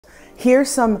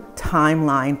Here's some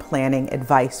timeline planning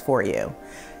advice for you.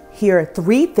 Here are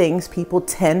 3 things people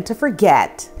tend to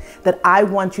forget that I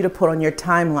want you to put on your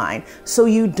timeline so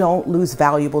you don't lose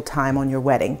valuable time on your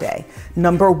wedding day.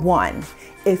 Number 1,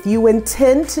 if you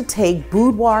intend to take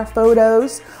boudoir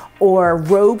photos or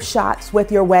robe shots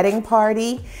with your wedding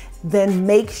party, then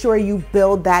make sure you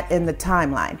build that in the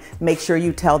timeline. Make sure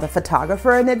you tell the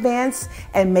photographer in advance,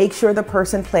 and make sure the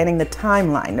person planning the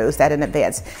timeline knows that in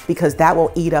advance, because that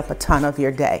will eat up a ton of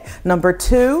your day. Number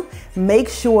 2, make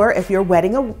sure if you're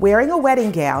wearing a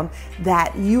wedding gown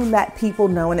that you let people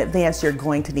know in advance you're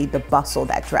going to need to bustle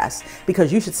that dress,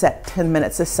 because you should set 10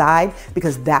 minutes aside,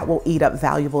 because that will eat up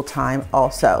valuable time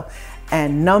also.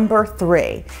 And number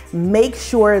 3, make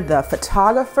sure the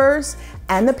photographers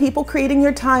and the people creating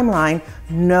your timeline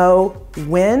know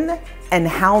when and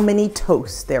how many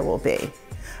toasts there will be.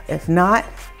 If not,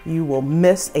 you will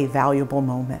miss a valuable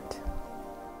moment.